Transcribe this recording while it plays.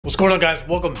What's going on, guys?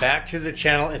 Welcome back to the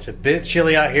channel. It's a bit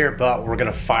chilly out here, but we're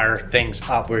gonna fire things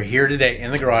up. We're here today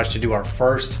in the garage to do our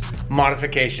first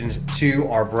modifications to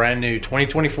our brand new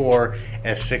 2024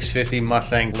 S650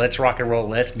 Mustang. Let's rock and roll,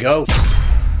 let's go.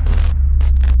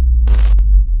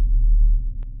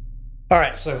 All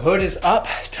right, so hood is up.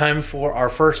 Time for our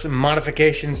first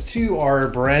modifications to our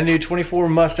brand new 24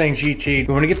 Mustang GT.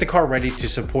 We want to get the car ready to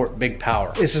support big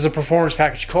power. This is a performance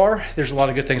package car. There's a lot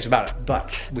of good things about it,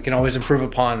 but we can always improve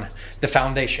upon the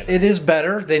foundation. It is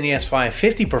better than the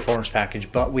S550 performance package,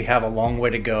 but we have a long way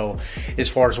to go as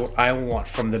far as what I want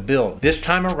from the build. This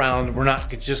time around, we're not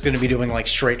just going to be doing like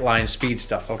straight line speed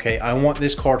stuff, okay? I want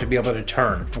this car to be able to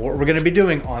turn. What we're going to be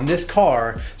doing on this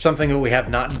car, something that we have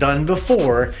not done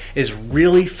before, is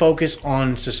really focus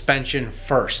on suspension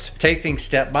first. Take things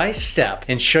step by step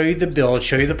and show you the build,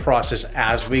 show you the process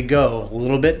as we go,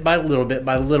 little bit by little bit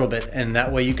by little bit, and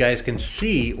that way you guys can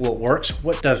see what works,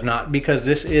 what does not, because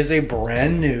this is a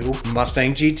brand new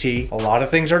Mustang GT. A lot of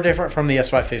things are different from the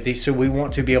S550, so we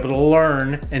want to be able to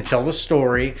learn and tell the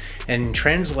story and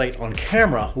translate on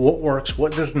camera what works,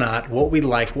 what does not, what we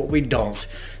like, what we don't,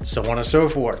 so on and so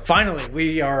forth. Finally,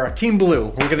 we are Team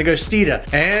Blue. We're gonna go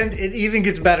STEEDA, and it even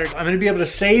gets better. I'm gonna be able to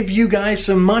save you guys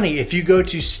some money if you go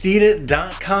to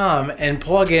STEEDA.com and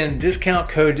plug in discount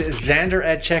code Xander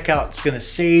at checkout. It's gonna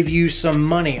save you some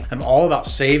money. I'm all about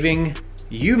saving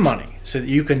you money so that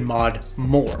you can mod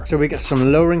more. So we got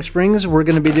some lowering springs. We're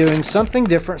going to be doing something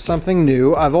different, something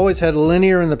new. I've always had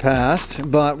linear in the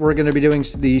past, but we're going to be doing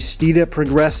the STEEDA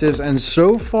progressives, and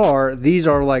so far these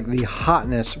are like the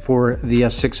hotness for the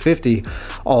S650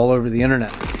 all over the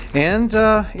internet. And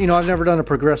you know, I've never done a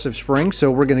progressive spring, so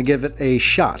we're going to give it a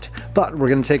shot, but we're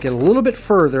going to take it a little bit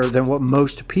further than what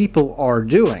most people are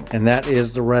doing, and that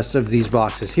is the rest of these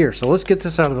boxes here. So let's get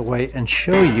this out of the way and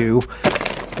show you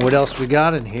what else we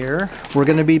got in here. We're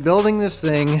going to be building this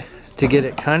thing to get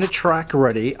it kind of track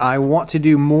ready. I want to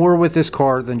do more with this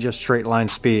car than just straight line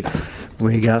speed.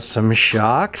 We got some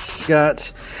shocks,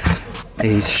 got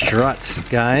a strut,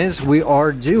 guys. We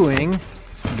are doing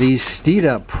the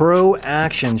STEEDA Pro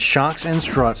Action shocks and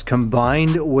struts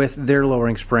combined with their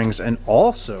lowering springs and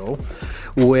also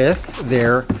with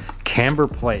their camber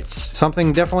plates.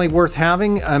 Something definitely worth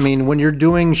having. I mean, when you're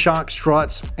doing shock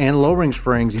struts and lowering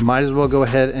springs, you might as well go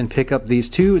ahead and pick up these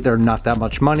two. They're not that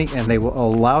much money, and they will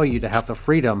allow you to have the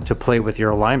freedom to play with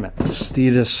your alignment.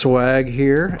 STEEDA swag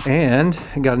here, and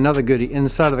I got another goodie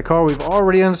inside of the car we've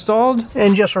already installed.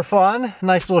 And just for fun,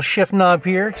 nice little shift knob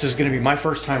here. This is gonna be my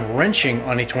first time wrenching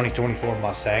on a 2024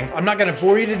 Mustang. I'm not gonna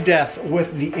bore you to death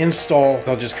with the install.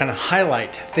 I'll just kind of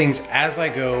highlight things as I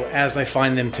go, as I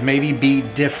find them to maybe be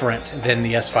different than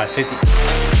the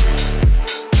S550.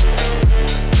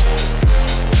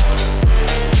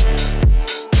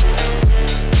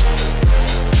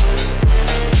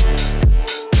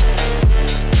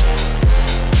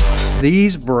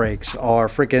 These brakes are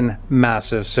freaking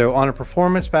massive. So on a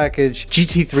performance package,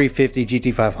 GT350,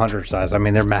 GT500 size, I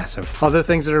mean, they're massive. Other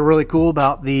things that are really cool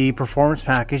about the performance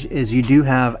package is you do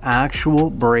have actual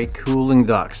brake cooling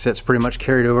ducts. That's pretty much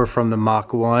carried over from the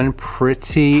Mach 1.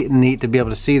 Pretty neat to be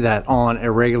able to see that on a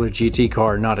regular GT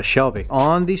car, not a Shelby.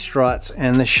 On the struts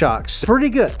and the shocks, pretty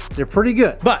good. They're pretty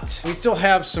good. But we still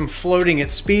have some floating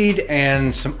at speed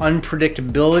and some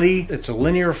unpredictability. It's a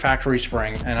linear factory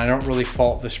spring, and I don't really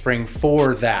fault the spring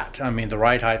for that. I mean, the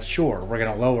ride height, sure, we're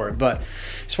gonna lower it, but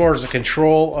as far as the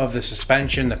control of the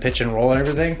suspension, the pitch and roll and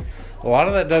everything, a lot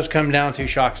of that does come down to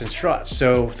shocks and struts.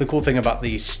 So the cool thing about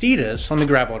these STEEDAs, let me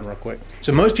grab one real quick.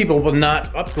 So most people will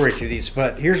not upgrade to these,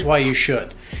 but here's why you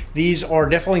should. These are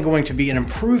definitely going to be an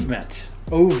improvement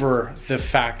over the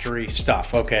factory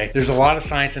stuff, okay? There's a lot of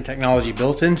science and technology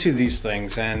built into these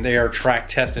things, and they are track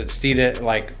tested. STEEDA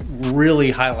like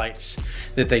really highlights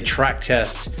that they track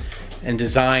test and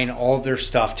design all of their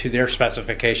stuff to their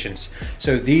specifications.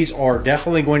 So these are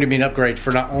definitely going to be an upgrade for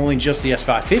not only just the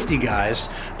S550 guys,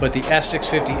 but the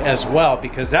S650 as well,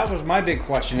 because that was my big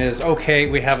question is, okay,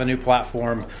 we have a new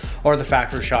platform, are the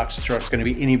factory shocks and struts gonna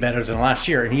be any better than last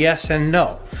year? And yes and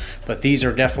no, but these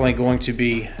are definitely going to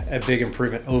be a big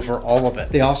improvement over all of it.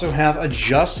 They also have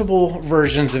adjustable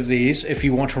versions of these if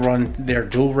you want to run their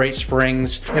dual rate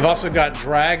springs. They've also got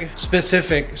drag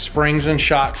specific springs and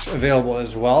shocks available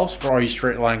as well for all you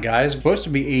straight line guys. It's supposed to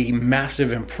be a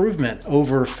massive improvement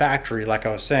over factory, like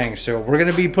I was saying. So we're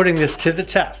gonna be putting this to the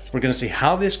test. We're gonna see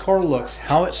how this car looks,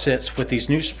 how it sits with these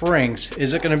new springs.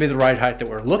 Is it gonna be the ride height that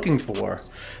we're looking for?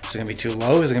 Is it gonna be too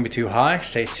low? Is it gonna be too high?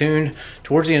 Stay tuned.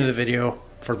 Towards the end of the video,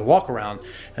 for the walk around.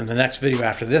 And the next video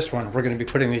after this one, we're gonna be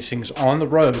putting these things on the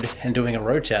road and doing a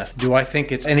road test. Do I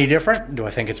think it's any different? Do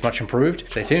I think it's much improved?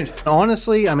 Stay tuned.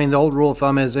 Honestly, I mean, the old rule of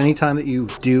thumb is anytime that you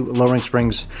do lowering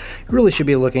springs, you really should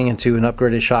be looking into an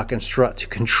upgraded shock and strut to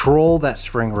control that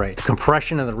spring rate. The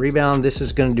compression and the rebound, this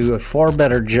is gonna do a far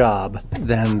better job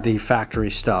than the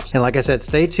factory stuff. And like I said,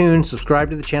 stay tuned, subscribe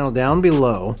to the channel down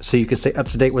below so you can stay up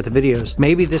to date with the videos.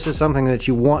 Maybe this is something that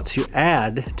you want to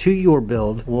add to your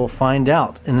build. We'll find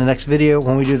out in the next video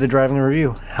when we do the driving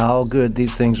review how good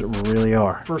these things really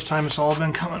are. First time it's all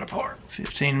been coming apart.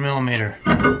 15 millimeter.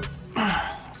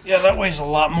 Yeah, that weighs a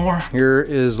lot more. Here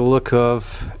is a look of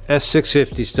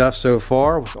S650 stuff so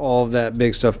far with all of that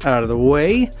big stuff out of the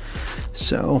way.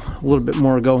 So a little bit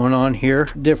more going on here,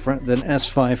 different than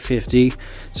S550.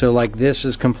 So like this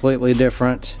is completely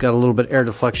different. Got a little bit air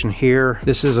deflection here.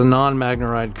 This is a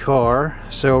non-Magneride car.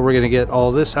 So we're gonna get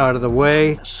all this out of the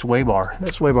way. Sway bar,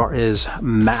 that sway bar is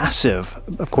massive.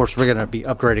 Of course, we're gonna be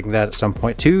upgrading that at some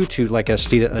point too, to like a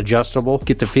STEEDA adjustable.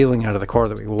 Get the feeling out of the car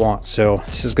that we want. So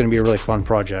this is gonna be a really fun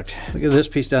project. Look at this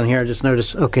piece down here, I just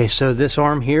noticed. Okay, so this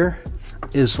arm here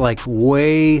is like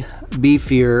way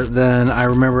beefier than I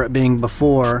remember it being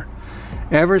before.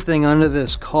 Everything under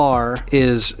this car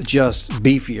is just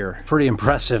beefier. Pretty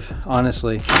impressive,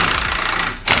 honestly.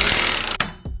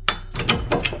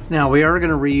 Now we are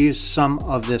gonna reuse some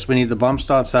of this. We need the bump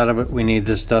stops out of it. We need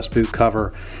this dust boot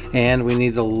cover, and we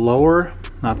need the lower,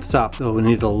 not the top though, we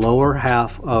need the lower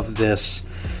half of this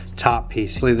top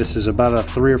piece. This is about a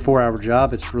 3 or 4 hour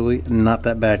job. It's really not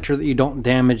that bad. Make sure that you don't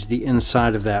damage the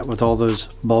inside of that with all those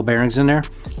ball bearings in there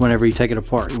whenever you take it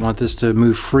apart. You want this to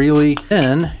move freely.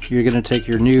 Then you're going to take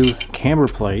your new camber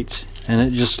plate and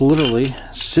it just literally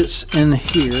sits in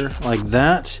here like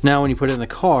that. Now when you put it in the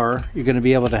car, you're going to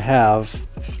be able to have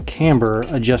camber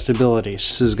adjustability.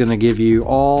 This is going to give you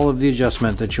all of the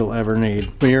adjustment that you'll ever need.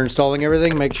 When you're installing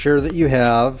everything, make sure that you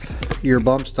have your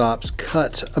bump stops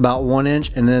cut about 1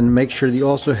 inch, and then make sure that you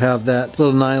also have that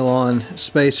little nylon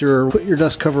spacer. Put your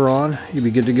dust cover on, you'll be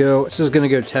good to go. This is going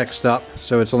to go text up,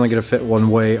 so it's only going to fit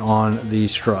one way on the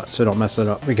strut, so don't mess it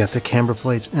up. We got the camber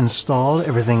plates installed.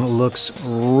 Everything looks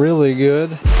really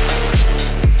good.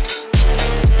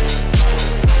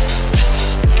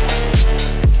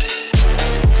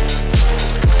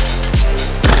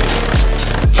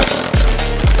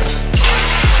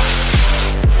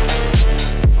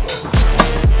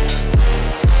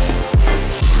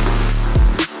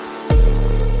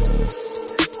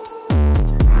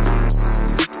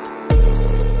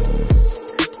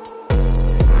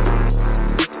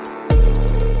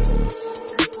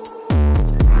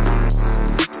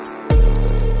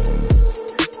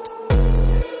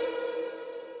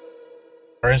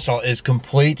 Our install is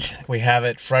complete. We have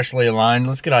it freshly aligned.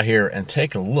 Let's get out here and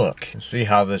take a look and see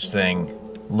how this thing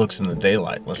looks in the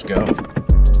daylight. Let's go.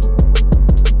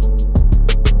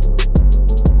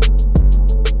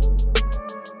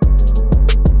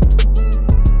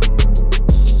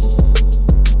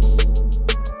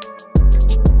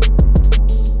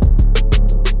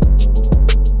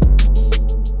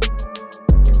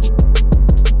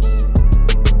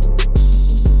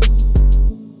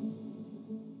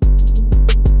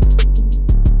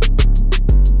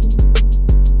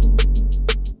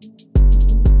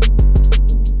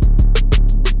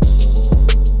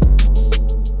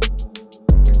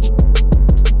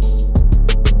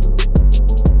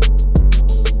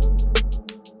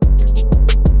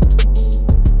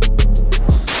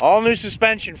 All new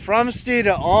suspension from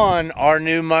STEEDA on our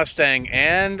new Mustang,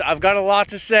 and I've got a lot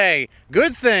to say.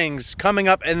 Good things coming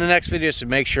up in the next video, so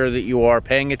make sure that you are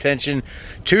paying attention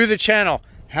to the channel.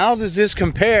 How does this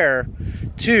compare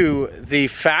to the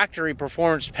factory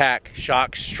performance pack,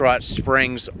 shock, strut,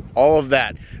 springs, all of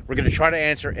that? We're going to try to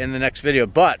answer in the next video,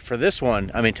 but for this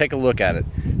one, I mean, take a look at it.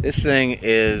 This thing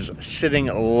is sitting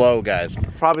low, guys.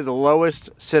 Probably the lowest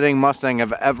sitting Mustang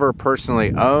I've ever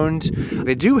personally owned.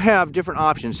 They do have different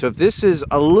options, so if this is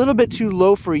a little bit too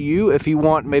low for you, if you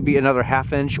want maybe another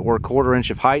 1/2 inch or 1/4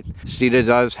 inch of height, STEEDA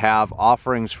does have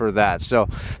offerings for that. So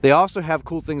they also have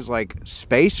cool things like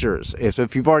spacers. So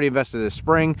if you've already invested in a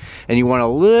spring and you want a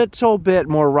little bit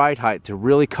more ride height to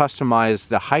really customize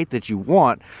the height that you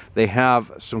want, they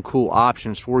have some cool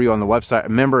options for you on the website.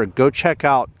 Remember, go check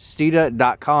out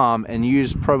STEEDA.com and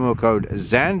use promo code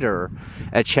Xander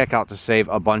at checkout to save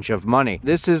a bunch of money.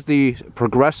 This is the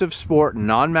Progressive Sport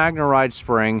non-Magneride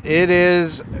spring. It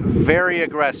is very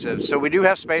aggressive. So we do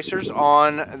have spacers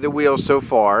on the wheels so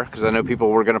far, because I know people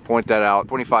were going to point that out.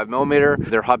 25 millimeter.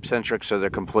 They're hub centric, so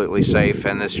they're completely safe,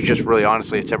 and this is just really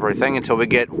honestly a temporary thing until we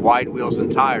get wide wheels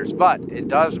and tires, but it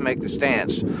does make the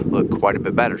stance look quite a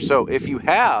bit better. So if you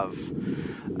have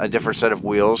a different set of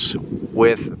wheels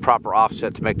with proper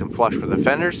offset to make them flush with the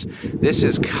fenders. This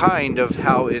is kind of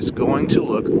how it's going to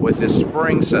look with this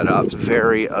spring setup. It's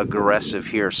very aggressive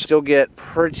here. Still get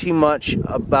pretty much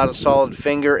about a solid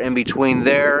finger in between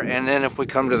there, and then if we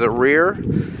come to the rear,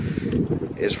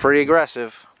 it's pretty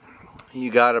aggressive. You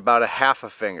got about a half a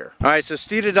finger. All right, so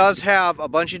STEEDA does have a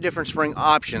bunch of different spring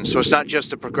options, so it's not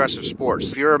just a progressive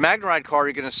sports. If you're a MagneRide car,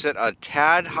 you're gonna sit a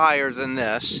tad higher than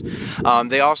this.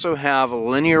 They also have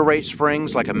linear rate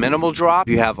springs, like a minimal drop.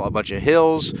 You have a bunch of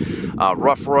hills,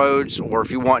 rough roads, or if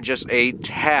you want just a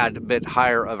tad bit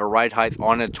higher of a ride height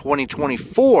on a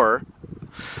 2024,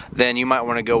 then you might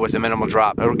want to go with a minimal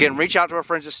drop. Again, reach out to our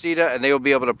friends at STEEDA and they will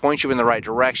be able to point you in the right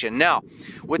direction. Now,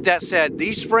 with that said,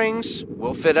 these springs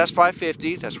will fit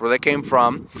S550, that's where they came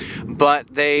from, but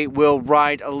they will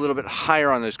ride a little bit higher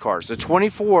on those cars. The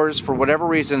 24s, for whatever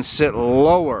reason, sit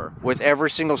lower with every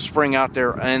single spring out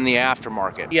there in the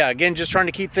aftermarket. Yeah, again, just trying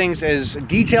to keep things as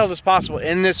detailed as possible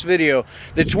in this video.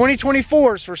 The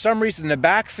 2024s, for some reason, the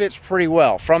back fits pretty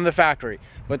well from the factory,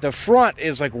 but the front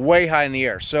is like way high in the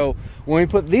air. So when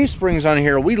we put these springs on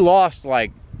here, we lost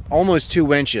like almost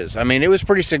 2 inches. I mean, it was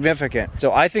pretty significant.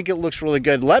 So I think it looks really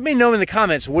good. Let me know in the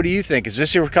comments, what do you think? Is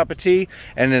this your cup of tea?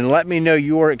 And then let me know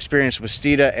your experience with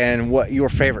STEEDA and what your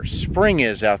favorite spring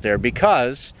is out there,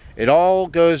 because it all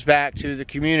goes back to the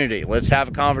community. Let's have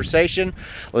a conversation.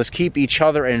 Let's keep each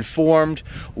other informed.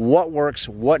 What works,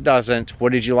 what doesn't?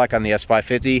 What did you like on the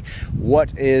S550?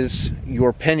 What is your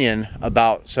opinion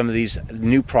about some of these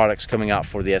new products coming out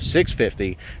for the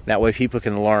S650? That way people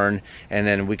can learn, and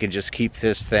then we can just keep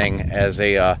this thing as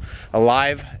a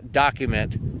live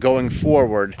document going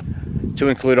forward to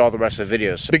include all the rest of the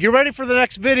videos. So get ready for the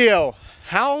next video.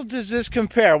 How does this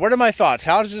compare? What are my thoughts?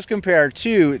 How does this compare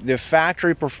to the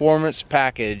factory performance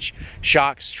package,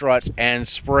 shock struts, and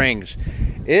springs?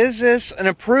 Is this an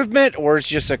improvement, or is it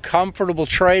just a comfortable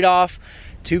trade-off?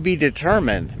 To be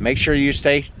determined. Make sure you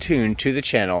stay tuned to the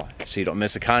channel so you don't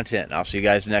miss the content. I'll see you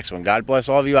guys in the next one. God bless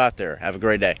all of you out there. Have a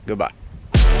great day. Goodbye.